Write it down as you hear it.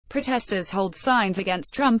Protesters hold signs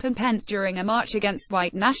against Trump and Pence during a march against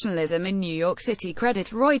white nationalism in New York City. Credit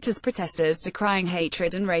Reuters. Protesters decrying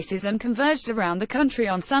hatred and racism converged around the country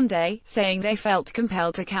on Sunday, saying they felt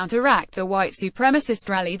compelled to counteract the white supremacist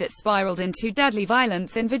rally that spiraled into deadly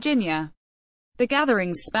violence in Virginia. The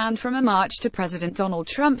gatherings spanned from a march to President Donald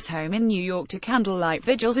Trump's home in New York to candlelight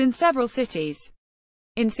vigils in several cities.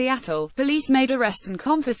 In Seattle, police made arrests and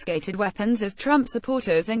confiscated weapons as Trump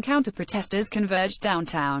supporters and counter-protesters converged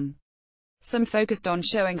downtown. Some focused on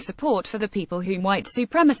showing support for the people whom white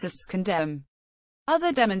supremacists condemn.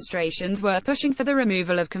 Other demonstrations were pushing for the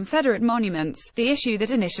removal of Confederate monuments, the issue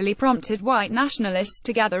that initially prompted white nationalists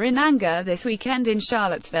to gather in anger this weekend in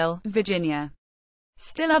Charlottesville, Virginia.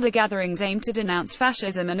 Still other gatherings aimed to denounce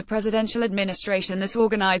fascism and a presidential administration that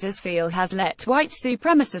organizers feel has let white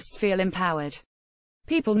supremacists feel empowered.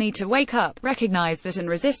 People need to wake up, recognize that and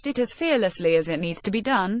resist it as fearlessly as it needs to be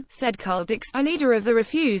done, said Carl Dix, a leader of the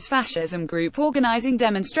Refuse Fascism group organizing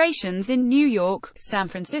demonstrations in New York, San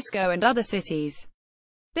Francisco and other cities.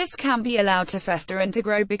 This can't be allowed to fester and to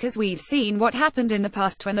grow because we've seen what happened in the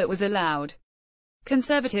past when that was allowed.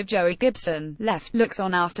 Conservative Joey Gibson, left, looks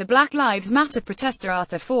on after Black Lives Matter protester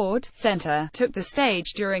Arthur Ford, Center, took the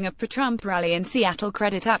stage during a pro-Trump rally in Seattle.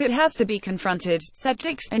 Credit up, it has to be confronted, said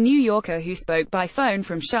Dix, a New Yorker who spoke by phone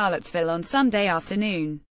from Charlottesville on Sunday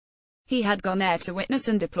afternoon. He had gone there to witness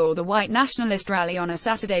and deplore the white nationalist rally on a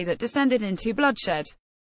Saturday that descended into bloodshed.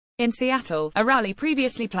 In Seattle, a rally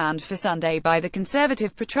previously planned for Sunday by the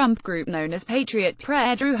conservative pro-Trump group known as Patriot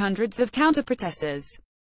Prayer drew hundreds of counter-protesters.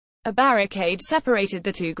 A barricade separated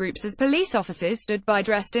the two groups as police officers stood by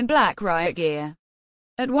dressed in black riot gear.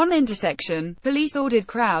 At one intersection, police ordered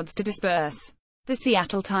crowds to disperse. The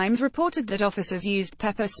Seattle Times reported that officers used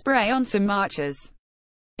pepper spray on some marchers.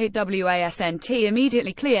 It wasn't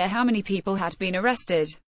immediately clear how many people had been arrested.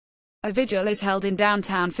 A vigil is held in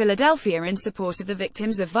downtown Philadelphia in support of the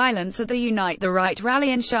victims of violence at the Unite the Right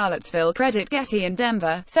rally in Charlottesville. Credit Getty. In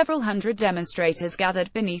Denver, several hundred demonstrators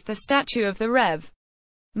gathered beneath the statue of the Rev.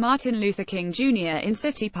 Martin Luther King Jr. in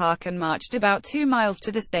City Park and marched about 2 miles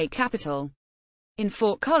to the state capitol. In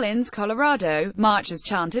Fort Collins, Colorado, marchers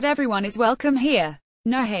chanted, "Everyone is welcome here.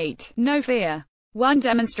 No hate, no fear." One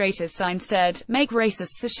demonstrator's sign said, "Make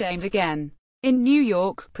racists ashamed again." In New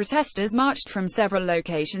York, protesters marched from several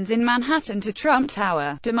locations in Manhattan to Trump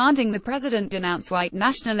Tower, demanding the president denounce white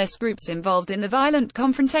nationalist groups involved in the violent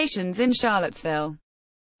confrontations in Charlottesville.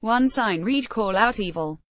 One sign read, "Call out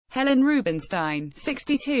evil." Helen Rubenstein,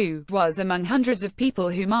 62, was among hundreds of people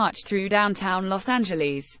who marched through downtown Los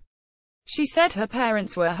Angeles. She said her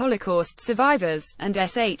parents were Holocaust survivors, and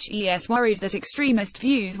SHES worried that extremist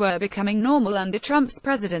views were becoming normal under Trump's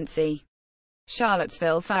presidency.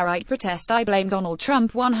 Charlottesville far-right protest: "I blame Donald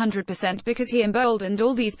Trump 100% because he emboldened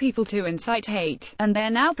all these people to incite hate, and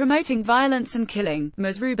they're now promoting violence and killing,"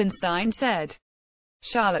 Ms. Rubenstein said.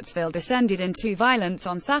 Charlottesville descended into violence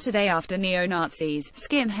on Saturday after neo-Nazis,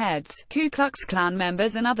 skinheads, Ku Klux Klan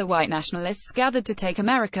members and other white nationalists gathered to take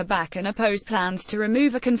America back and oppose plans to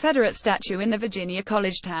remove a Confederate statue in the Virginia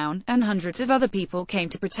college town, and hundreds of other people came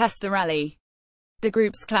to protest the rally. The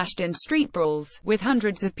groups clashed in street brawls, with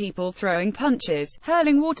hundreds of people throwing punches,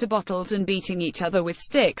 hurling water bottles and beating each other with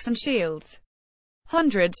sticks and shields.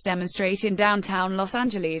 Hundreds demonstrate in downtown Los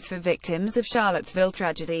Angeles for victims of Charlottesville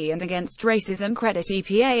tragedy and against racism. Credit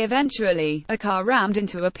EPA. Eventually, a car rammed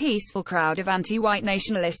into a peaceful crowd of anti-white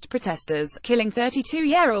nationalist protesters, killing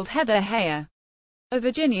 32-year-old Heather Heyer. A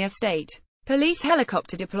Virginia state police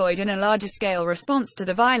helicopter deployed in a larger-scale response to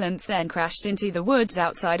the violence then crashed into the woods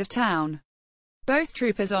outside of town. Both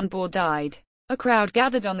troopers on board died. A crowd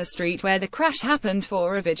gathered on the street where the crash happened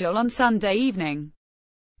for a vigil on Sunday evening.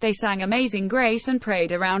 They sang Amazing Grace and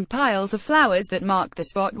prayed around piles of flowers that marked the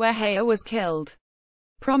spot where Heyer was killed.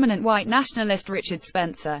 Prominent white nationalist Richard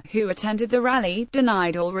Spencer, who attended the rally,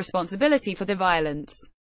 denied all responsibility for the violence.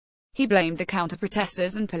 He blamed the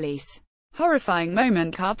counter-protesters and police. Horrifying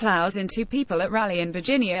moment: car plows into people at rally in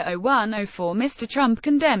Virginia. 0104 Mr. Trump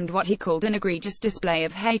condemned what he called an egregious display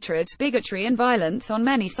of hatred, bigotry and violence on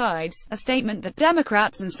many sides, a statement that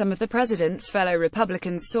Democrats and some of the president's fellow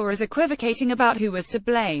Republicans saw as equivocating about who was to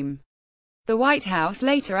blame. The White House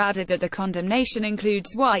later added that the condemnation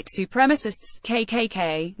includes white supremacists,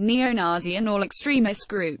 KKK, neo-Nazi and all extremist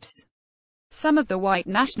groups. Some of the white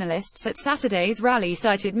nationalists at Saturday's rally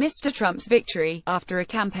cited Mr. Trump's victory, after a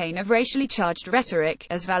campaign of racially charged rhetoric,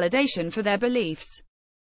 as validation for their beliefs.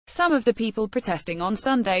 Some of the people protesting on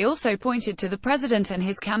Sunday also pointed to the president and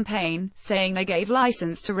his campaign, saying they gave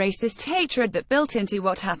license to racist hatred that built into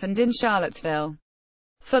what happened in Charlottesville.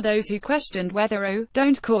 For those who questioned whether, "Oh,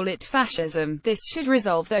 don't call it fascism, this should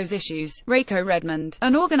resolve those issues," Rayco Redmond,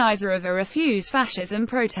 an organizer of a Refuse Fascism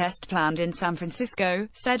protest planned in San Francisco,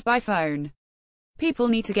 said by phone, "People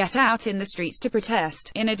need to get out in the streets to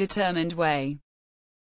protest, in a determined way.